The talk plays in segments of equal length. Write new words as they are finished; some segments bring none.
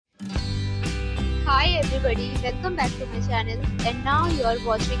Hi everybody, welcome back to my channel, and now you are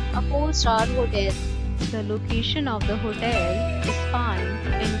watching a 4-star hotel. The location of the hotel is fine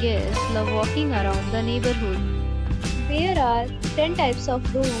and guests love walking around the neighborhood. There are 10 types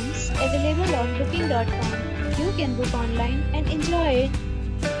of rooms available on booking.com. You can book online and enjoy it.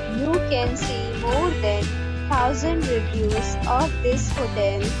 You can see more than 1000 reviews of this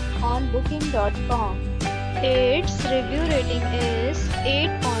hotel on booking.com. Its review rating is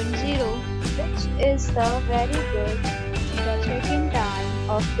 8.0, which is the very good. The check-in time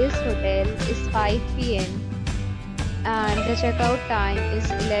of this hotel is 5 p.m. and the checkout time is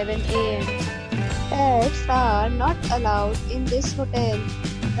 11 a.m. Pets are not allowed in this hotel.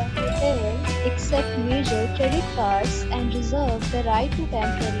 The hotel accepts major credit cards and reserves the right to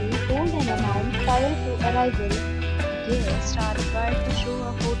temporarily hold an amount prior to arrival. Guests are required to show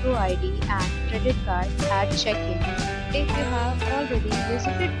a photo ID and credit card at check-in. If you have already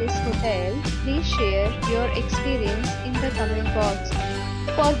visited this hotel, please share your experience in the comment box.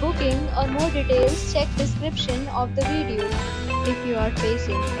 For booking or more details, check description of the video. If you are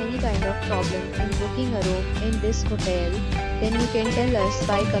facing any kind of problem in booking a room in this hotel, then you can tell us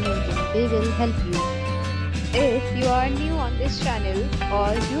by commenting. We will help you. If you are new on this channel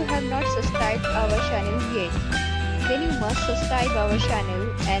or you have not subscribed our channel yet, then you must subscribe our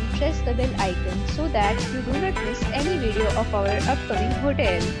channel and press the bell icon so that you do not miss any video of our upcoming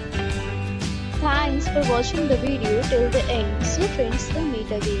hotel. Thanks for watching the video till the end. So friends, we'll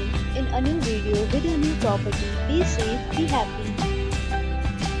meet again in a new video with a new property. Be safe, be happy.